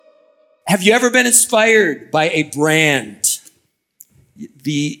Have you ever been inspired by a brand?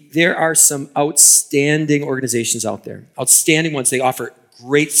 There are some outstanding organizations out there, outstanding ones. They offer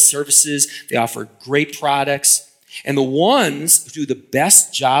great services, they offer great products, and the ones who do the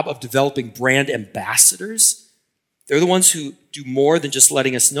best job of developing brand ambassadors, they're the ones who do more than just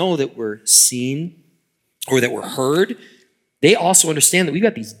letting us know that we're seen or that we're heard. They also understand that we've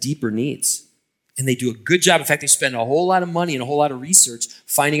got these deeper needs, and they do a good job. In fact, they spend a whole lot of money and a whole lot of research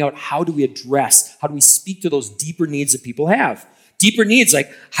finding out how do we speak to those deeper needs that people have. Deeper needs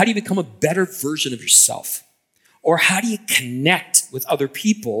like, how do you become a better version of yourself? Or how do you connect with other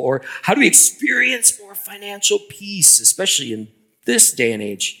people? Or how do we experience more financial peace, especially in this day and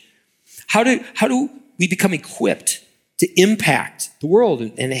age? How do we become equipped to impact the world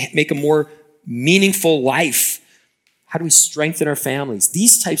and make a more meaningful life? How do we strengthen our families?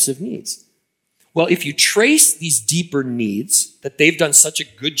 These types of needs. Well, if you trace these deeper needs that they've done such a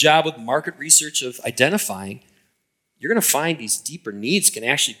good job with market research of identifying, you're going to find these deeper needs can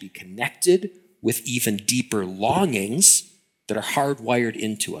actually be connected with even deeper longings that are hardwired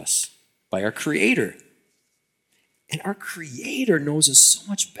into us by our Creator. And our Creator knows us so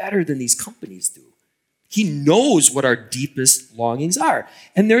much better than these companies do. He knows what our deepest longings are.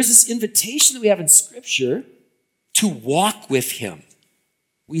 And there's this invitation that we have in Scripture to walk with Him.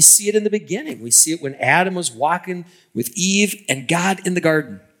 We see it in the beginning. We see it when Adam was walking with Eve and God in the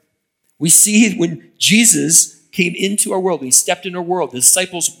garden. We see it when Jesus came into our world. When He stepped into our world. The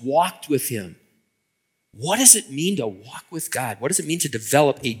disciples walked with Him. What does it mean to walk with God? What does it mean to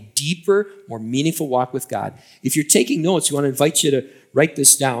develop a deeper, more meaningful walk with God? If you're taking notes, we want to invite you to write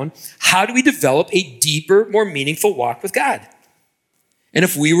this down. How do we develop a deeper, more meaningful walk with God? And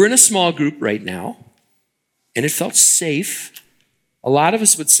if we were in a small group right now, and it felt safe, a lot of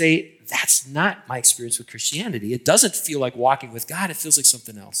us would say, that's not my experience with Christianity. It doesn't feel like walking with God. It feels like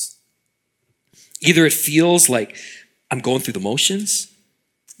something else. Either it feels like I'm going through the motions.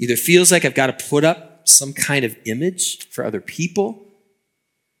 Either it feels like I've got to put up some kind of image for other people.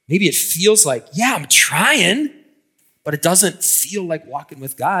 Maybe it feels like, yeah, I'm trying, but it doesn't feel like walking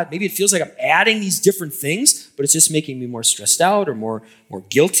with God. Maybe it feels like I'm adding these different things, but it's just making me more stressed out or more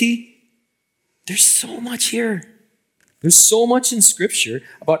guilty. There's so much here. There's so much in Scripture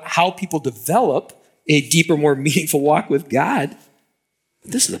about how people develop a deeper, more meaningful walk with God.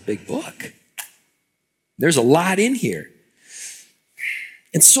 This is a big book. There's a lot in here.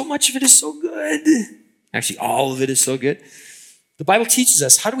 And so much of it is so good. Actually, all of it is so good. The Bible teaches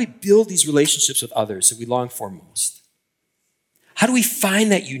us, how do we build these relationships with others that we long for most? How do we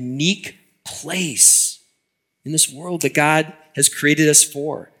find that unique place in this world that God has created us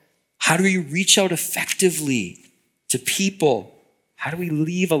for? How do we reach out effectively to people? How do we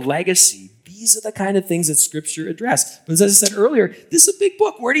leave a legacy? These are the kind of things that Scripture address. But as I said earlier, this is a big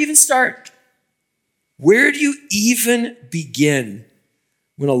book. Where do you even start? Where do you even begin?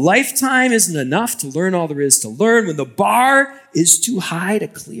 When a lifetime isn't enough to learn all there is to learn, when the bar is too high to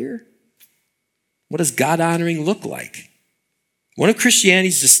clear, what does God-honoring look like? One of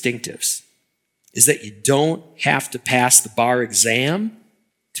Christianity's distinctives is that you don't have to pass the bar exam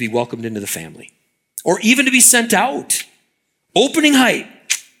to be welcomed into the family, or even to be sent out. Opening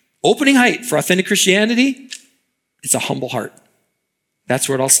height for authentic Christianity, it's a humble heart. That's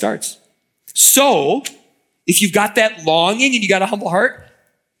where it all starts. So, if you've got that longing and you got a humble heart,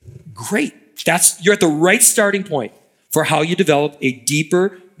 great. You're at the right starting point for how you develop a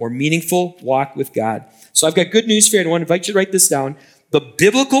deeper, more meaningful walk with God. So I've got good news for you. I want to invite you to write this down. The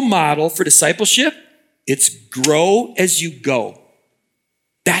biblical model for discipleship, it's grow as you go.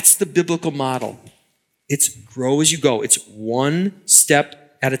 That's the biblical model. It's grow as you go. It's one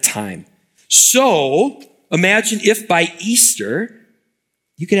step at a time. So imagine if by Easter,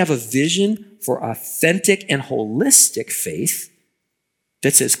 you can have a vision for authentic and holistic faith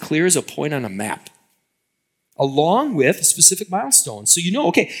that's as clear as a point on a map, along with specific milestones. So you know,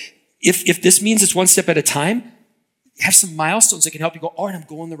 okay, if this means it's one step at a time, have some milestones that can help you go, all right, I'm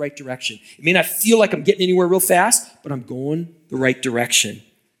going the right direction. It may not feel like I'm getting anywhere real fast, but I'm going the right direction.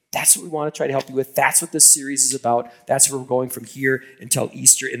 That's what we want to try to help you with. That's what this series is about. That's where we're going from here until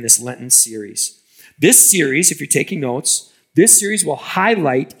Easter in this Lenten series. This series, if you're taking notes, this series will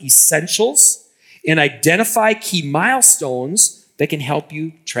highlight essentials and identify key milestones that can help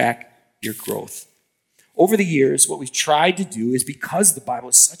you track your growth. Over the years, what we've tried to do is, because the Bible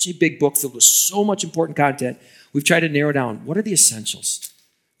is such a big book filled with so much important content, we've tried to narrow down what are the essentials.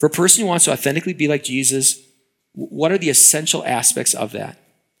 For a person who wants to authentically be like Jesus, what are the essential aspects of that?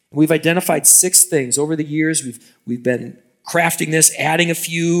 We've identified 6 things. Over the years, we've been crafting this, adding a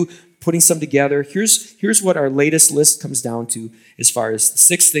few, putting some together. Here's what our latest list comes down to as far as the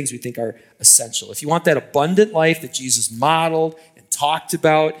 6 things we think are essential. If you want that abundant life that Jesus modeled and talked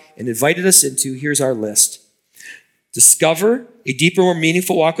about and invited us into, here's our list. Discover a deeper, more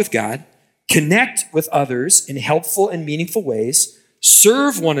meaningful walk with God. Connect with others in helpful and meaningful ways.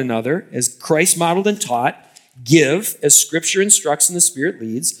 Serve one another as Christ modeled and taught. Give as Scripture instructs and the Spirit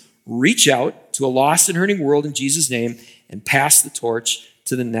leads. Reach out to a lost and hurting world in Jesus' name and pass the torch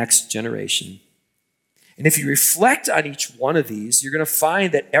to the next generation. And if you reflect on each one of these, you're going to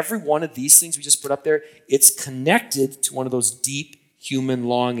find that every one of these things we just put up there, it's connected to one of those deep human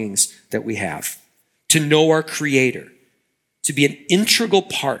longings that we have. To know our Creator, to be an integral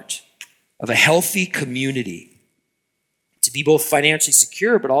part of a healthy community, to be both financially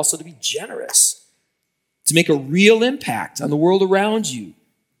secure, but also to be generous, to make a real impact on the world around you,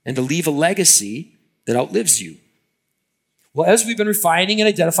 and to leave a legacy that outlives you. Well, as we've been refining and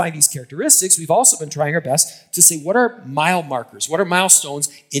identifying these characteristics, we've also been trying our best to say, what are mile markers? What are milestones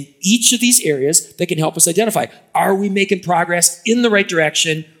in each of these areas that can help us identify? Are we making progress in the right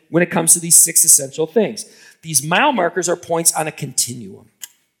direction when it comes to these 6 essential things? These mile markers are points on a continuum.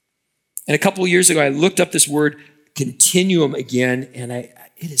 And a couple of years ago, I looked up this word continuum again, and it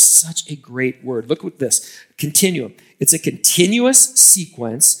is such a great word. Look at this, continuum. It's a continuous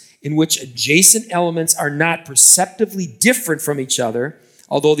sequence in which adjacent elements are not perceptibly different from each other,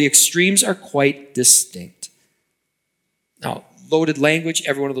 although the extremes are quite distinct. Now, loaded language,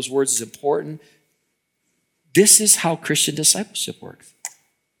 every one of those words is important. This is how Christian discipleship works.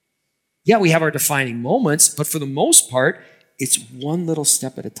 Yeah, we have our defining moments, but for the most part, it's one little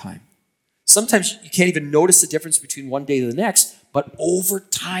step at a time. Sometimes you can't even notice the difference between one day to the next, but over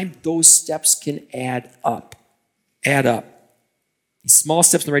time, those steps can add up. Add up. These small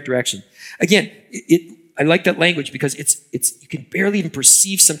steps in the right direction. Again, I like that language because it's you can barely even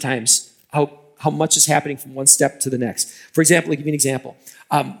perceive sometimes how much is happening from one step to the next. For example, I'll give you an example.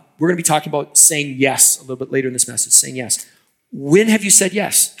 We're going to be talking about saying yes a little bit later in this message, saying yes. When have you said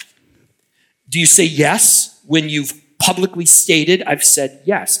yes? Do you say yes when you've publicly stated, I've said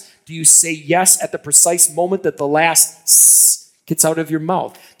yes? Do you say yes at the precise moment that the last s gets out of your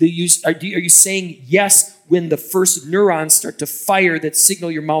mouth? Are you saying yes when the first neurons start to fire that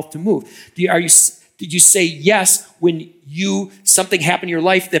signal your mouth to move? Did you say yes when something happened in your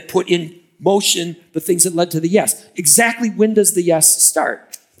life that put in motion the things that led to the yes? Exactly when does the yes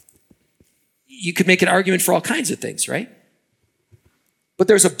start? You could make an argument for all kinds of things, right? But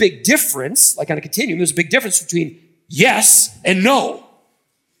there's a big difference, like on a continuum, there's a big difference between yes and no.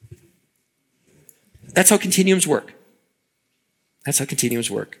 That's how continuums work. That's how continuums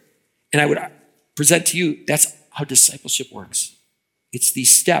work. And I would present to you, that's how discipleship works. It's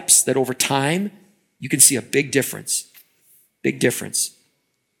these steps that over time, you can see a big difference. Big difference.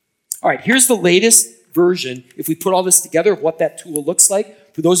 All right, here's the latest version, if we put all this together, of what that tool looks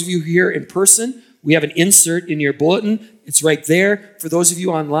like. For those of you here in person, we have an insert in your bulletin. It's right there. For those of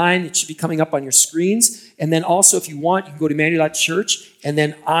you online, it should be coming up on your screens. And then also, if you want, you can go to Emmanuel.church, and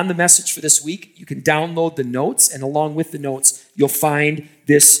then on the message for this week, you can download the notes, and along with the notes, you'll find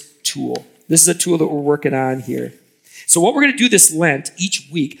this tool. This is a tool that we're working on here. So what we're going to do this Lent, each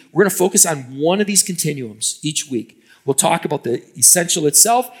week, we're going to focus on one of these continuums each week. We'll talk about the essential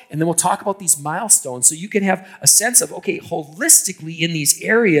itself, and then we'll talk about these milestones so you can have a sense of, okay, holistically in these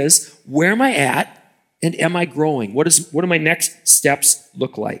areas, where am I at and am I growing? What do my next steps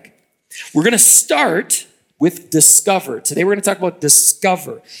look like? We're going to start with discover. Today we're going to talk about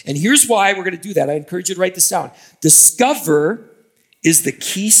discover. And here's why we're going to do that. I encourage you to write this down. Discover is the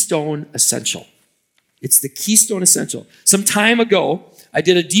keystone essential. It's the keystone essential. Some time ago, I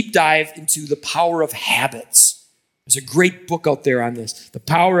did a deep dive into the power of habits. There's a great book out there on this, The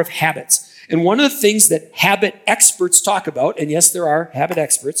Power of Habits. And one of the things that habit experts talk about, and yes, there are habit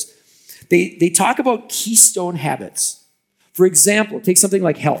experts, they talk about keystone habits. For example, take something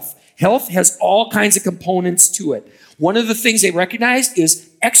like health. Health has all kinds of components to it. One of the things they recognize is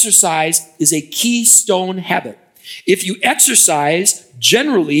exercise is a keystone habit. If you exercise,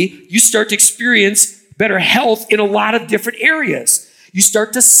 generally, you start to experience better health in a lot of different areas. You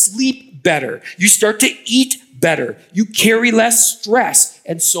start to sleep better. You start to eat better. You carry less stress,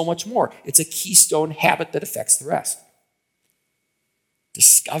 and so much more. It's a keystone habit that affects the rest.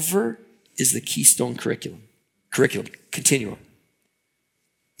 Discover is the keystone continuum.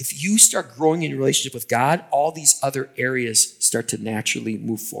 If you start growing in your relationship with God, all these other areas start to naturally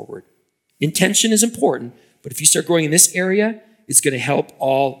move forward. Intention is important, but if you start growing in this area, it's going to help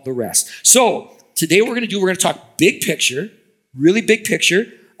all the rest. So today we're going to talk big picture, really big picture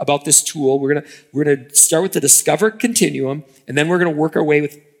about this tool. We're going to start with the discover continuum, and then we're going to work our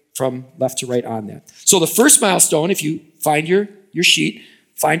way from left to right on that. So the first milestone, if you find your sheet,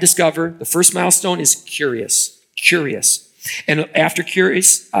 find, discover, the first milestone is curious. Curious. And after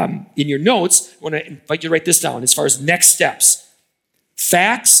curious, in your notes, I want to invite you to write this down as far as next steps.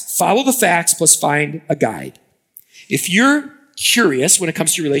 Facts, follow the facts plus find a guide. If you're curious when it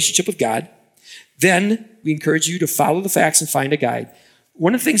comes to your relationship with God, then we encourage you to follow the facts and find a guide.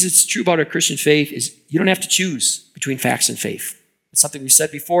 One of the things that's true about our Christian faith is you don't have to choose between facts and faith. It's something we've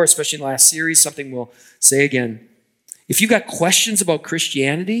said before, especially in the last series, something we'll say again. If you've got questions about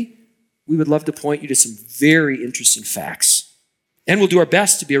Christianity, we would love to point you to some very interesting facts. And we'll do our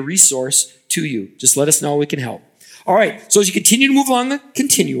best to be a resource to you. Just let us know we can help. All right, so as you continue to move along the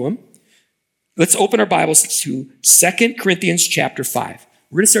continuum, let's open our Bibles to 2 Corinthians chapter 5.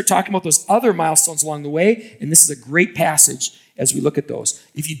 We're going to start talking about those other milestones along the way, and this is a great passage as we look at those.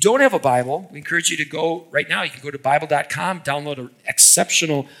 If you don't have a Bible, we encourage you to go right now. You can go to Bible.com, download an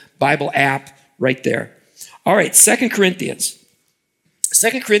exceptional Bible app right there. All right, 2 Corinthians.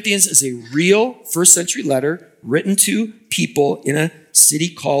 2 Corinthians is a real first century letter written to people in a city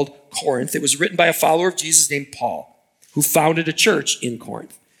called Corinth. It was written by a follower of Jesus named Paul, who founded a church in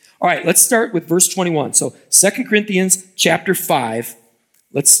Corinth. All right, let's start with verse 21. So 2 Corinthians chapter 5,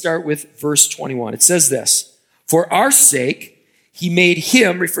 let's start with verse 21. It says this, "For our sake, he made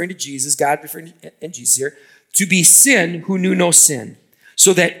him," referring to Jesus, God referring to Jesus here, "to be sin who knew no sin,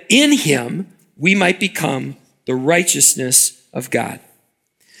 so that in him we might become the righteousness of God."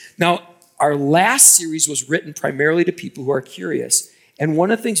 Now, our last series was written primarily to people who are curious. And one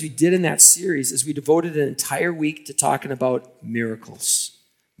of the things we did in that series is we devoted an entire week to talking about miracles.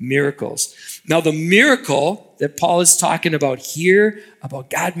 Miracles. Now, the miracle that Paul is talking about here, about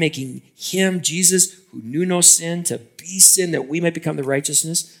God making him, Jesus, who knew no sin, to be sin, that we might become the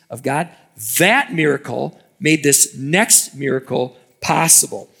righteousness of God, that miracle made this next miracle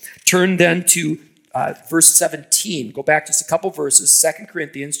possible. Turn then to verse 17. Go back just a couple verses, 2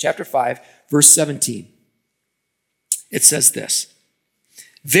 Corinthians chapter 5, verse 17. It says this,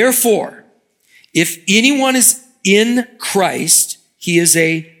 "Therefore, if anyone is in Christ, he is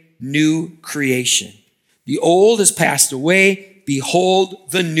a new creation. The old has passed away.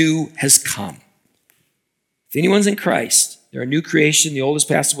 Behold, the new has come." If anyone's in Christ, they're a new creation. The old has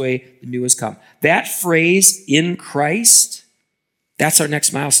passed away. The new has come. That phrase, "in Christ," that's our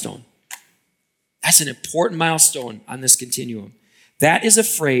next milestone. That's an important milestone on this continuum. That is a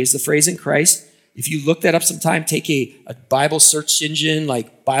phrase, the phrase "in Christ." If you look that up sometime, take a Bible search engine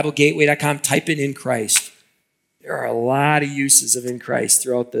like BibleGateway.com, type in Christ. There are a lot of uses of "in Christ"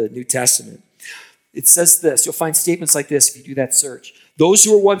 throughout the New Testament. It says this, you'll find statements like this if you do that search. "Those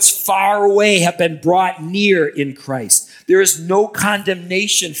who were once far away have been brought near in Christ. There is no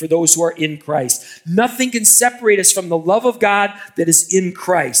condemnation for those who are in Christ. Nothing can separate us from the love of God that is in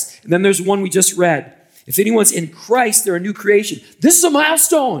Christ." And then there's one we just read. If anyone's in Christ, they're a new creation. This is a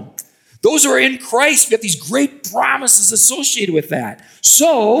milestone. Those who are in Christ, we have these great promises associated with that.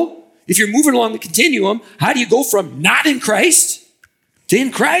 So, if you're moving along the continuum, how do you go from not in Christ to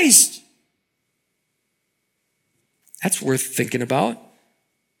in Christ? That's worth thinking about.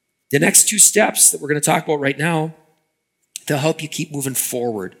 The next two steps that we're going to talk about right now, they'll help you keep moving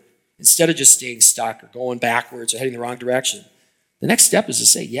forward instead of just staying stuck or going backwards or heading the wrong direction. The next step is to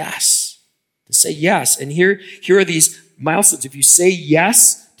say yes. To say yes. And here are these milestones. If you say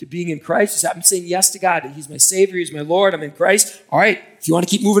yes to being in Christ, you say, "I'm saying yes to God. He's my Savior. He's my Lord. I'm in Christ." All right. If you want to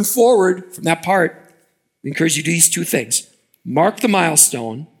keep moving forward from that part, we encourage you to do these two things. Mark the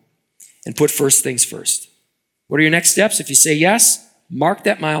milestone and put first things first. What are your next steps? If you say yes, mark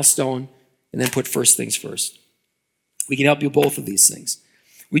that milestone and then put first things first. We can help you with both of these things.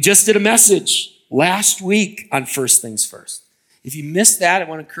 We just did a message last week on first things first. If you missed that, I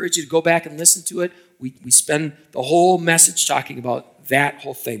want to encourage you to go back and listen to it. We spend the whole message talking about that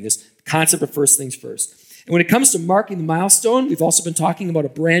whole thing, this concept of first things first. And when it comes to marking the milestone, we've also been talking about a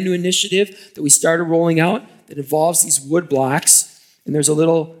brand new initiative that we started rolling out that involves these wood blocks. And there's a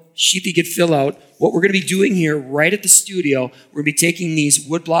little sheet that you could fill out. What we're going to be doing here right at the studio, we're going to be taking these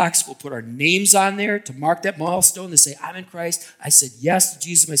wood blocks. We'll put our names on there to mark that milestone, to say, "I'm in Christ. I said yes to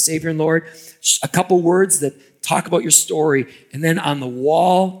Jesus, my Savior and Lord." A couple words that talk about your story. And then on the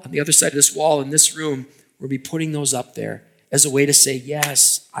wall, on the other side of this wall in this room, we'll be putting those up there as a way to say,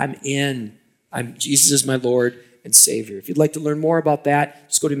 "Yes, I'm in. Jesus is my Lord and Savior." If you'd like to learn more about that,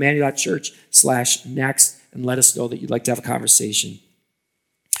 just go to Emmanuel.church/next and let us know that you'd like to have a conversation.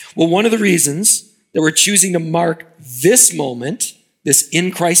 Well, one of the reasons that we're choosing to mark this moment, this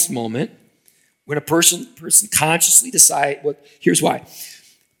in Christ moment, when a person consciously decide, here's why.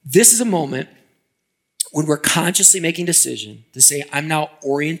 This is a moment when we're consciously making a decision to say, I'm now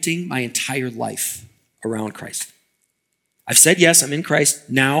orienting my entire life around Christ. I've said yes, I'm in Christ.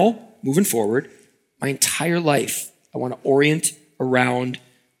 Now, moving forward, my entire life, I want to orient around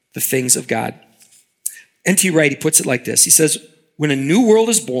the things of God. N.T. Wright, he puts it like this. He says, when a new world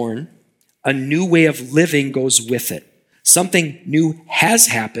is born, a new way of living goes with it. Something new has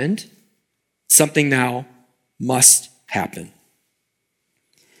happened. Something now must happen.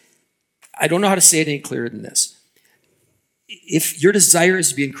 I don't know how to say it any clearer than this. If your desire is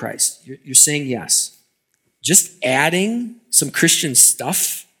to be in Christ, you're saying yes. Just adding some Christian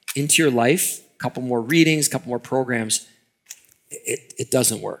stuff into your life, a couple more readings, a couple more programs, it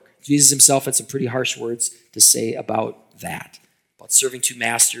doesn't work. Jesus himself had some pretty harsh words to say about that, about serving two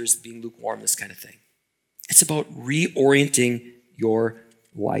masters, being lukewarm, this kind of thing. It's about reorienting your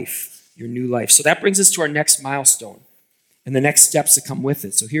life, your new life. So that brings us to our next milestone and the next steps that come with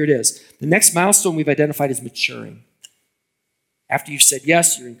it. So here it is. The next milestone we've identified is maturing. After you've said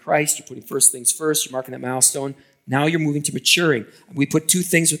yes, you're in Christ, you're putting first things first, you're marking that milestone. Now you're moving to maturing. We put two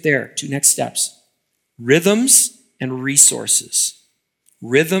things with there, two next steps. Rhythms and resources.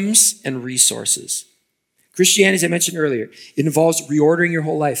 Rhythms and resources. Christianity, as I mentioned earlier, it involves reordering your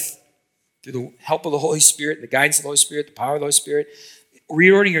whole life through the help of the Holy Spirit, the guidance of the Holy Spirit, the power of the Holy Spirit.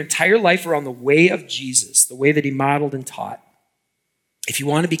 Reordering your entire life around the way of Jesus, the way that he modeled and taught. If you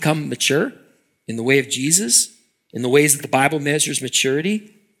want to become mature in the way of Jesus, in the ways that the Bible measures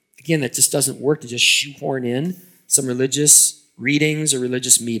maturity, again, that just doesn't work to just shoehorn in some religious readings or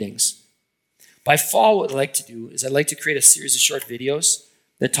religious meetings. By fall, what I'd like to do is I'd like to create a series of short videos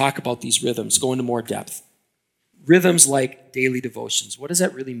that talk about these rhythms, go into more depth. Rhythms like daily devotions. What does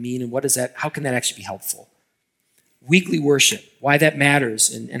that really mean, and how can that actually be helpful? Weekly worship, why that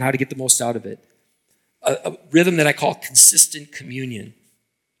matters, and how to get the most out of it. A rhythm that I call consistent communion,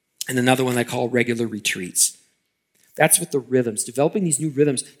 and another one I call regular retreats. That's what the rhythms, developing these new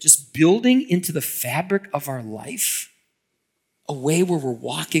rhythms, just building into the fabric of our life a way where we're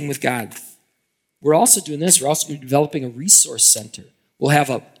walking with God. We're also doing this. We're also going to be developing a resource center. We'll have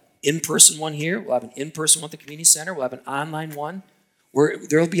an in-person one here. We'll have an in-person one at the community center. We'll have an online one where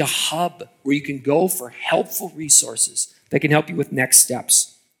there'll be a hub where you can go for helpful resources that can help you with next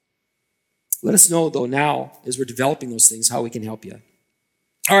steps. Let us know, though, now, as we're developing those things, how we can help you.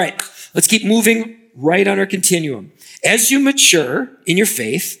 All right, let's keep moving right on our continuum. As you mature in your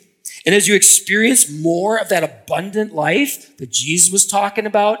faith, and as you experience more of that abundant life that Jesus was talking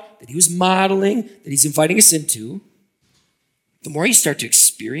about, that he was modeling, that he's inviting us into, the more you start to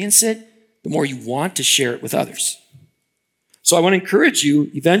experience it, the more you want to share it with others. So I want to encourage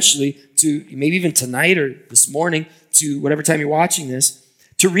you eventually to, maybe even tonight or this morning, to whatever time you're watching this,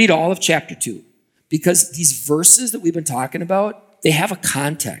 to read all of chapter 2. Because these verses that we've been talking about, they have a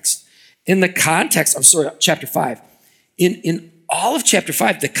context. In the context, chapter 5. In all of chapter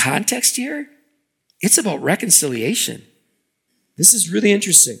 5, the context here, it's about reconciliation. This is really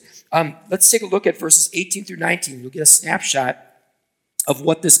interesting. Let's take a look at verses 18 through 19. You'll get a snapshot of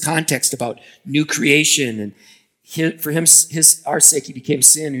what this context about new creation and for our sake, he became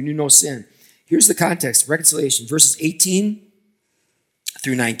sin who knew no sin. Here's the context, reconciliation, verses 18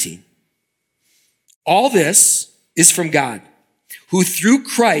 through 19. All this is from God, who through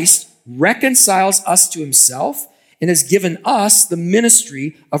Christ reconciles us to himself and has given us the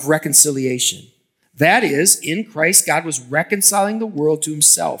ministry of reconciliation. That is, in Christ, God was reconciling the world to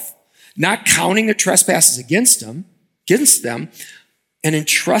himself, not counting their trespasses against them, and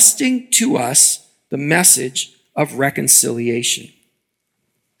entrusting to us the message of reconciliation.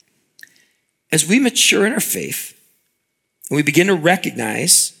 As we mature in our faith, and we begin to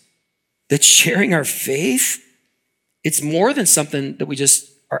recognize that sharing our faith, it's more than something that we just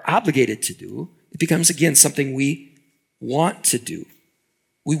are obligated to do. It becomes, again, something we want to do.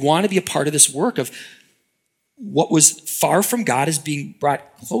 We want to be a part of this work of what was far from God is being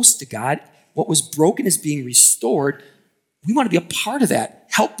brought close to God. What was broken is being restored. We want to be a part of that,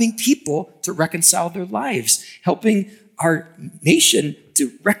 helping people to reconcile their lives, helping our nation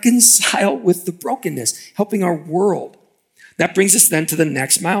to reconcile with the brokenness, helping our world. That brings us then to the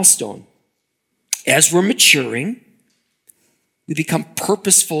next milestone. As we're maturing, we become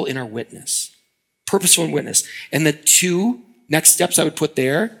purposeful in our witness. Purposeful in witness. And the two next steps I would put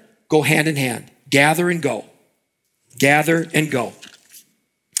there go hand in hand. Gather and go. Gather and go.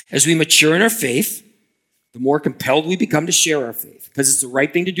 As we mature in our faith, the more compelled we become to share our faith, because it's the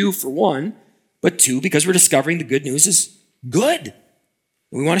right thing to do, for one, but two, because we're discovering the good news is good, and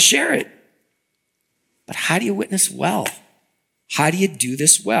we want to share it. But how do you witness well? How do you do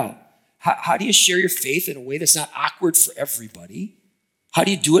this well? How do you share your faith in a way that's not awkward for everybody? How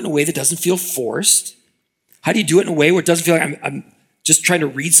do you do it in a way that doesn't feel forced? How do you do it in a way where it doesn't feel like I'm just trying to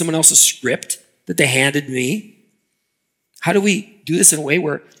read someone else's script that they handed me? How do we do this in a way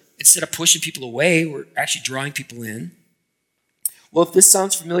where instead of pushing people away, we're actually drawing people in? Well, if this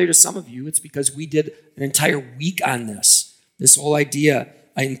sounds familiar to some of you, it's because we did an entire week on this whole idea.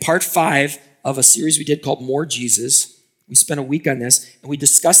 In part 5 of a series we did called More Jesus, we spent a week on this, and we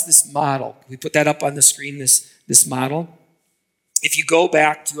discussed this model. We put that up on the screen, this model. If you go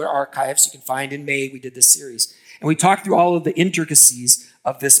back to our archives, you can find in May we did this series. And we talked through all of the intricacies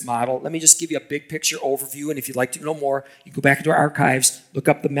of this model. Let me just give you a big picture overview, and if you'd like to know more, you go back into our archives, look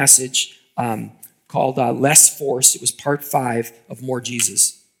up the message called Less Force. It was part 5 of More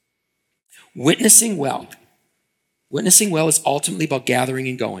Jesus. Witnessing well. Witnessing well is ultimately about gathering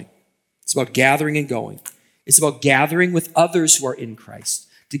and going. It's about gathering and going. It's about gathering with others who are in Christ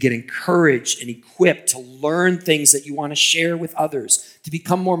to get encouraged and equipped to learn things that you want to share with others, to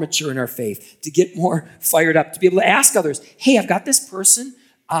become more mature in our faith, to get more fired up, to be able to ask others, hey, I've got this person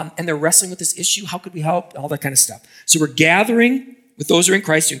and they're wrestling with this issue. How could we help? All that kind of stuff. So we're gathering with those who are in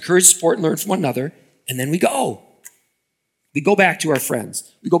Christ to encourage, support, and learn from one another, and then we go. We go back to our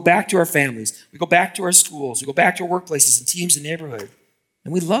friends. We go back to our families. We go back to our schools. We go back to our workplaces and teams and neighborhood.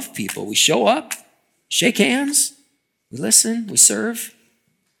 And we love people. We show up, shake hands, we listen, we serve.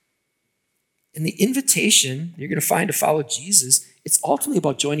 And the invitation you're going to find to follow Jesus, it's ultimately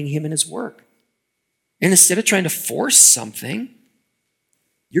about joining him in his work. And instead of trying to force something,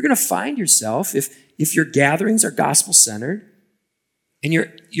 you're going to find yourself, if your gatherings are gospel-centered, and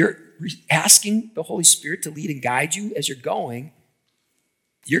you're asking the Holy Spirit to lead and guide you as you're going,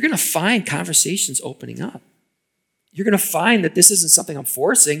 you're going to find conversations opening up. You're going to find that this isn't something I'm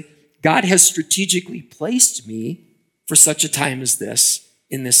forcing. God has strategically placed me for such a time as this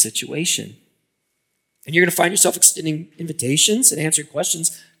in this situation. And you're going to find yourself extending invitations and answering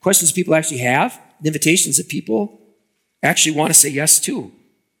questions people actually have, invitations that people actually want to say yes to.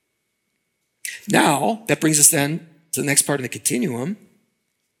 Now, that brings us then to the next part of the continuum.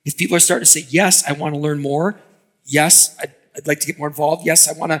 If people are starting to say, yes, I want to learn more. Yes, I'd like to get more involved. Yes,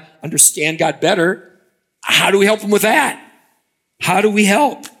 I want to understand God better. How do we help them with that? How do we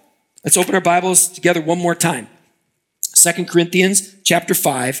help? Let's open our Bibles together one more time. 2 Corinthians chapter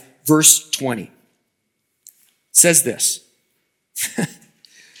 5, verse 20. Says this.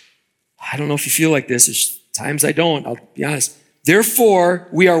 I don't know if you feel like this. There's times I don't. I'll be honest. Therefore,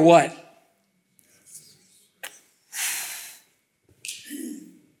 we are what?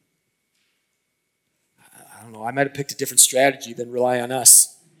 I don't know. I might have picked a different strategy than rely on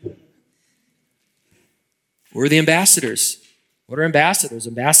us. We're the ambassadors. What are ambassadors?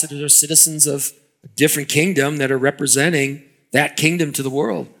 Ambassadors are citizens of a different kingdom that are representing that kingdom to the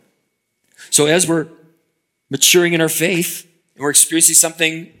world. So as we're maturing in our faith, and we're experiencing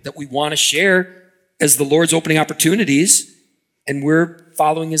something that we want to share as the Lord's opening opportunities, and we're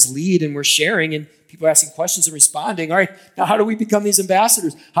following his lead and we're sharing, and people are asking questions and responding. All right, now how do we become these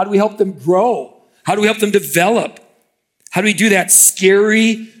ambassadors? How do we help them grow? How do we help them develop? How do we do that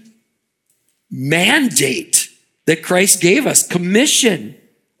scary mandate that Christ gave us, commission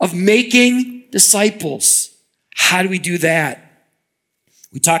of making disciples? How do we do that?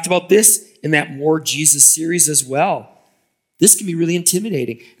 We talked about this in that More Jesus series as well. This can be really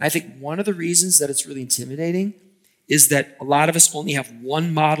intimidating. And I think one of the reasons that it's really intimidating is that a lot of us only have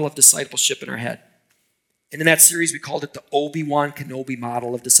one model of discipleship in our head. And in that series, we called it the Obi-Wan Kenobi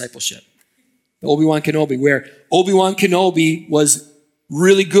model of discipleship. The Obi-Wan Kenobi, where Obi-Wan Kenobi was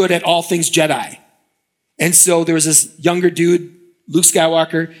really good at all things Jedi. And so there was this younger dude, Luke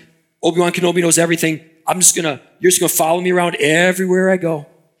Skywalker. Obi-Wan Kenobi knows everything. You're just going to follow me around everywhere I go.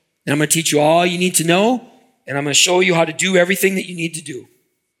 And I'm going to teach you all you need to know, and I'm going to show you how to do everything that you need to do.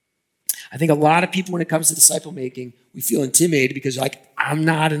 I think a lot of people, when it comes to disciple making, we feel intimidated because I'm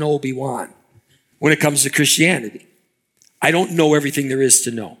not an Obi-Wan when it comes to Christianity. I don't know everything there is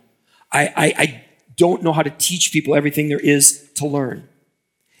to know. I don't know how to teach people everything there is to learn.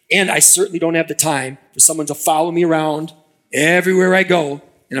 And I certainly don't have the time for someone to follow me around everywhere I go,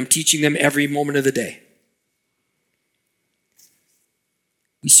 and I'm teaching them every moment of the day.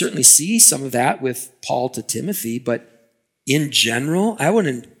 We certainly see some of that with Paul to Timothy, but in general, I want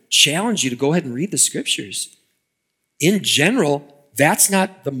to challenge you to go ahead and read the scriptures. In general, that's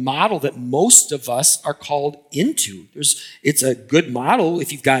not the model that most of us are called into. It's a good model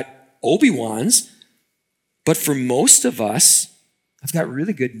if you've got Obi-Wans, but for most of us, I've got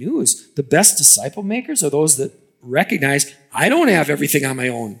really good news. The best disciple makers are those that recognize I don't have everything on my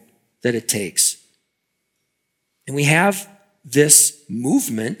own that it takes. And we have this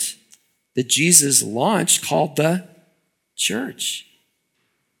movement that Jesus launched called the church.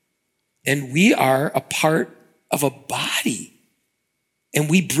 And we are a part of a body. And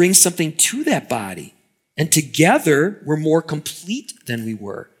we bring something to that body. And together, we're more complete than we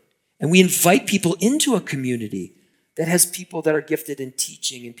were. And we invite people into a community that has people that are gifted in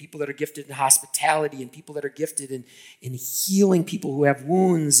teaching and people that are gifted in hospitality and people that are gifted in healing people who have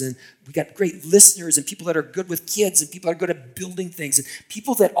wounds. And we got great listeners and people that are good with kids and people that are good at building things and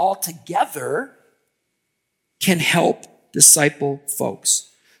people that all together can help disciple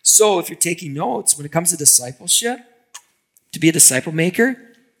folks. So if you're taking notes, when it comes to discipleship, to be a disciple maker,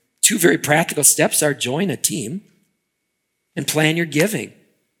 2 very practical steps are join a team and plan your giving.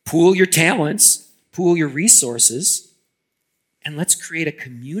 Pool your talents, pool your resources, and let's create a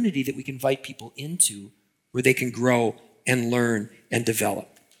community that we can invite people into where they can grow and learn and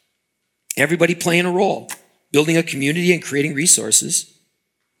develop. Everybody playing a role, building a community and creating resources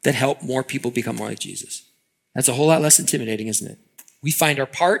that help more people become more like Jesus. That's a whole lot less intimidating, isn't it? We find our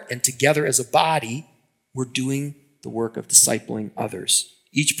part, and together as a body, we're doing the work of discipling others.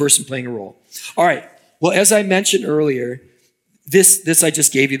 Each person playing a role. All right. Well, as I mentioned earlier, this I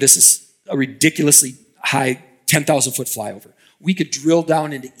just gave you, this is a ridiculously high 10,000-foot flyover. We could drill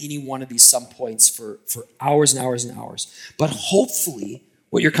down into any one of these some points for hours and hours and hours. But hopefully,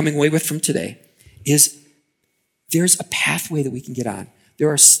 what you're coming away with from today is there's a pathway that we can get on. There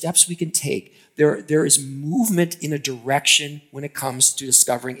are steps we can take. There is movement in a direction when it comes to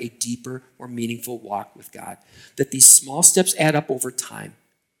discovering a deeper, more meaningful walk with God. That these small steps add up over time.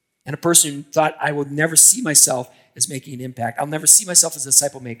 And a person who thought, I will never see myself as making an impact, I'll never see myself as a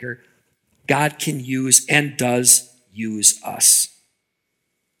disciple maker, God can use and does use us.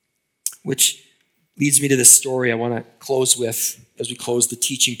 Which leads me to this story I want to close with as we close the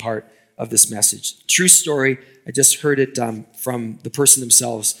teaching part of this message. True story. I just heard it from the person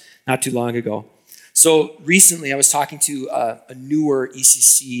themselves not too long ago. So recently I was talking to a newer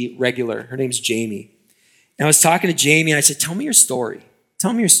ECC regular. Her name's Jamie. And I was talking to Jamie and I said, tell me your story.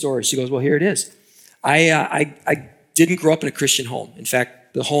 Tell me your story. She goes, well, here it is. I didn't grow up in a Christian home. In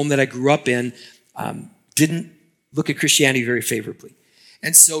fact, the home that I grew up in didn't look at Christianity very favorably.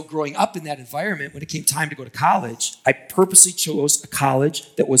 And so growing up in that environment, when it came time to go to college, I purposely chose a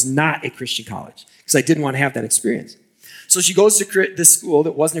college that was not a Christian college because I didn't want to have that experience. So she goes to this school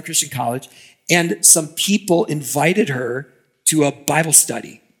that wasn't a Christian college, and some people invited her to a Bible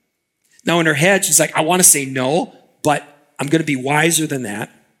study. Now in her head, she's like, I want to say no, but I'm going to be wiser than that.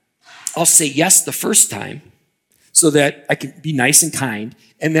 I'll say yes the first time so that I can be nice and kind,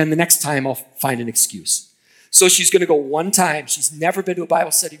 and then the next time I'll find an excuse. So she's going to go one time. She's never been to a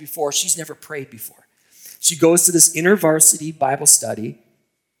Bible study before. She's never prayed before. She goes to this InterVarsity Bible study,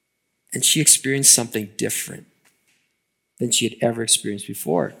 and she experienced something different than she had ever experienced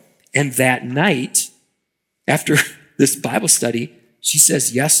before. And that night, after this Bible study, she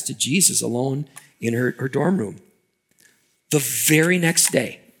says yes to Jesus alone in her dorm room. The very next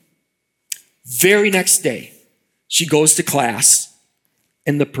day, she goes to class,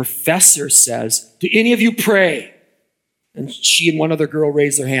 and the professor says, do any of you pray? And she and one other girl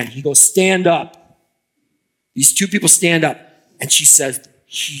raise their hand. He goes, stand up. These 2 people stand up. And she says,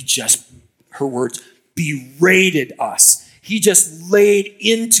 her words, berated us. He just laid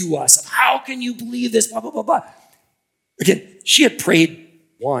into us. How can you believe this? Blah, blah, blah, blah. Again, she had prayed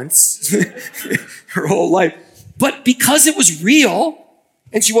once her whole life. But because it was real,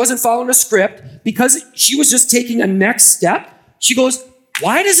 and she wasn't following a script, because she was just taking a next step, she goes,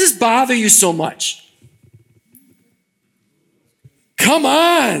 why does this bother you so much? Come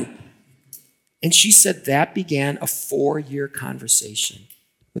on. And she said that began a 4-year conversation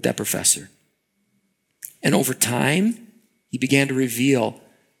with that professor. And over time, he began to reveal,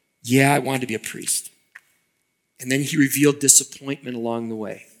 I wanted to be a priest. And then he revealed disappointment along the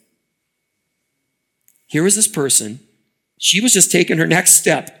way. Here was this person. She was just taking her next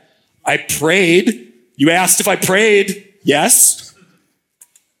step. I prayed. You asked if I prayed. Yes.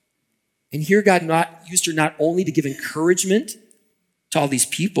 And here God used her not only to give encouragement to all these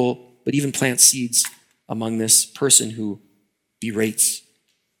people, but even plant seeds among this person who berates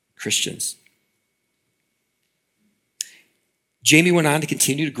Christians. Jamie went on to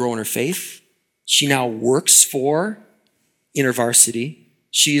continue to grow in her faith. She now works for InterVarsity.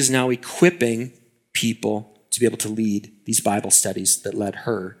 She is now equipping people to be able to lead these Bible studies that led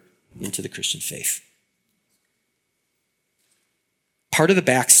her into the Christian faith. Part of the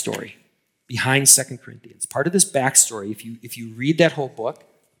backstory behind 2 Corinthians, part of this backstory, if you read that whole book,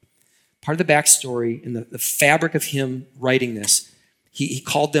 part of the backstory and the fabric of him writing this, he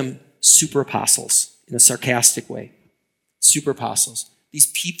called them super apostles in a sarcastic way. Super apostles. These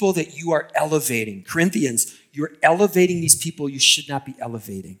people that you are elevating. Corinthians, you're elevating these people you should not be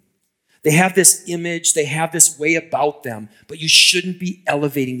elevating. They have this image, they have this way about them, but you shouldn't be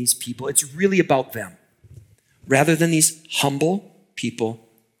elevating these people. It's really about them, rather than these humble people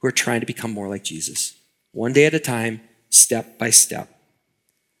who are trying to become more like Jesus. One day at a time, step by step.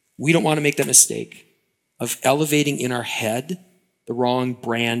 We don't want to make that mistake of elevating in our head the wrong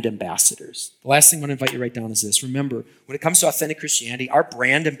brand ambassadors. The last thing I want to invite you to write down is this. Remember, when it comes to authentic Christianity, our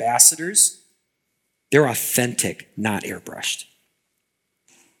brand ambassadors, they're authentic, not airbrushed.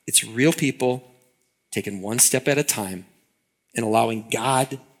 It's real people taking one step at a time and allowing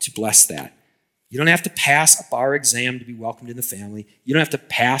God to bless that. You don't have to pass a bar exam to be welcomed in the family. You don't have to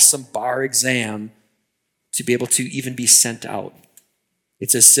pass some bar exam to be able to even be sent out.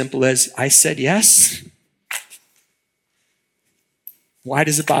 It's as simple as, I said yes. Why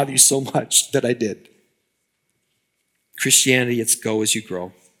does it bother you so much that I did? Christianity, it's go as you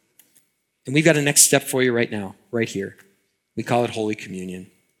grow. And we've got a next step for you right now, right here. We call it Holy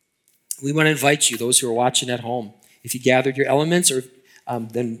Communion. We want to invite you, those who are watching at home, if you gathered your elements, or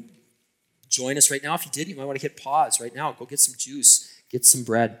then join us right now. If you did, you might want to hit pause right now. Go get some juice, get some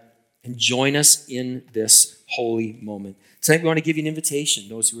bread, and join us in this holy moment. Tonight we want to give you an invitation,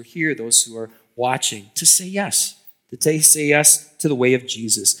 those who are here, those who are watching, to say yes, to say yes to the way of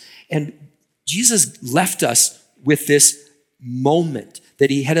Jesus. And Jesus left us with this moment that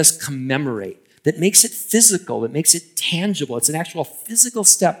he had us commemorate, that makes it physical, that makes it tangible. It's an actual physical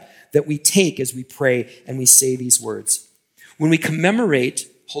step that we take as we pray and we say these words. When we commemorate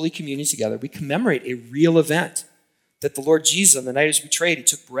Holy Communion together, we commemorate a real event that the Lord Jesus, on the night he was betrayed, he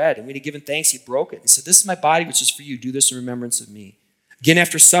took bread, and when he had given thanks, he broke it. He said, "This is my body, which is for you. Do this in remembrance of me." Again,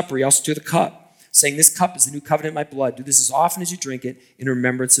 after supper, he also took the cup, saying, "This cup is the new covenant in my blood. Do this as often as you drink it in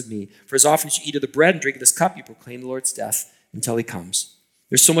remembrance of me. For as often as you eat of the bread and drink of this cup, you proclaim the Lord's death until he comes."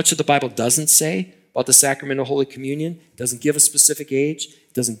 There's so much that the Bible doesn't say about the sacrament of Holy Communion. It doesn't give a specific age.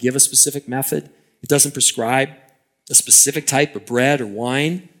 It doesn't give a specific method. It doesn't prescribe a specific type of bread or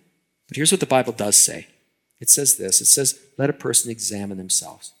wine. But here's what the Bible does say. It says this. It says, let a person examine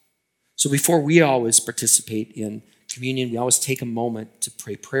themselves. So before we always participate in communion, we always take a moment to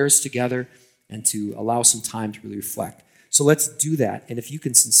pray prayers together and to allow some time to really reflect. So let's do that. And if you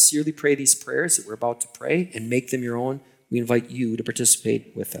can sincerely pray these prayers that we're about to pray and make them your own, we invite you to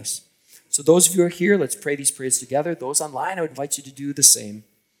participate with us. So those of you who are here, let's pray these prayers together. Those online, I would invite you to do the same.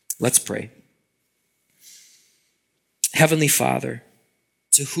 Let's pray. Heavenly Father,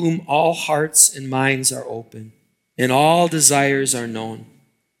 to whom all hearts and minds are open and all desires are known,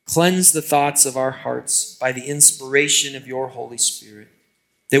 cleanse the thoughts of our hearts by the inspiration of your Holy Spirit,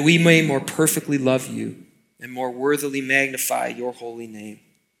 that we may more perfectly love you and more worthily magnify your holy name.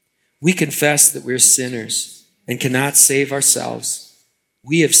 We confess that we're sinners and cannot save ourselves.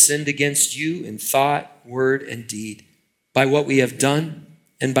 We have sinned against you in thought, word, and deed, by what we have done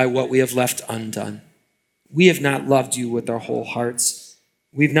and by what we have left undone. We have not loved you with our whole hearts.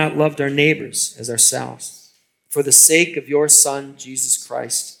 We've not loved our neighbors as ourselves. For the sake of your Son, Jesus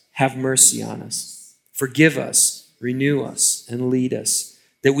Christ, have mercy on us. Forgive us, renew us, and lead us,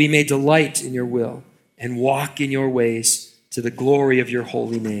 that we may delight in your will and walk in your ways to the glory of your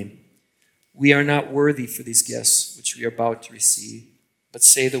holy name. We are not worthy for these gifts which we are about to receive, but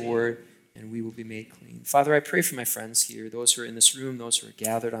say the word and we will be made clean. Father, I pray for my friends here, those who are in this room, those who are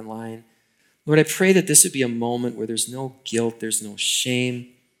gathered online. Lord, I pray that this would be a moment where there's no guilt, there's no shame,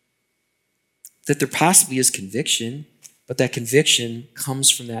 that there possibly is conviction, but that conviction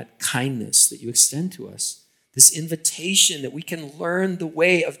comes from that kindness that you extend to us, this invitation that we can learn the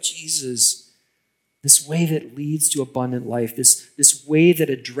way of Jesus, this way that leads to abundant life, this way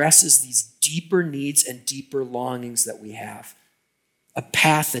that addresses these deeper needs and deeper longings that we have, a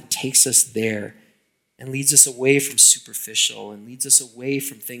path that takes us there and leads us away from superficial and leads us away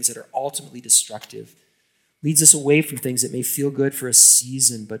from things that are ultimately destructive, leads us away from things that may feel good for a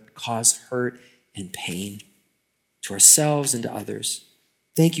season but cause hurt and pain to ourselves and to others.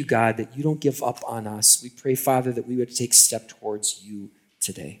 Thank you, God, that you don't give up on us. We pray, Father, that we would take a step towards you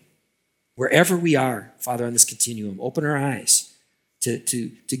today. Wherever we are, Father, on this continuum, open our eyes to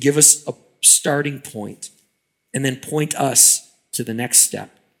give us a starting point and then point us to the next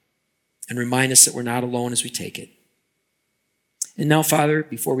step and remind us that we're not alone as we take it. And now, Father,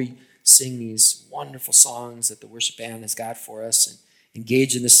 before we sing these wonderful songs that the worship band has got for us and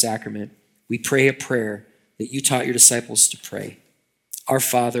engage in this sacrament, we pray a prayer that you taught your disciples to pray. Our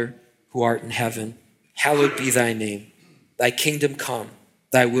Father, who art in heaven, hallowed be thy name. Thy kingdom come,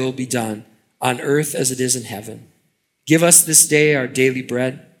 thy will be done, on earth as it is in heaven. Give us this day our daily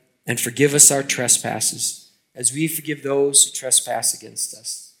bread, and forgive us our trespasses, as we forgive those who trespass against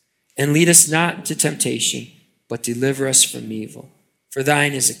us. And lead us not into temptation, but deliver us from evil. For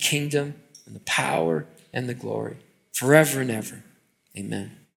thine is the kingdom and the power and the glory forever and ever.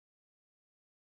 Amen.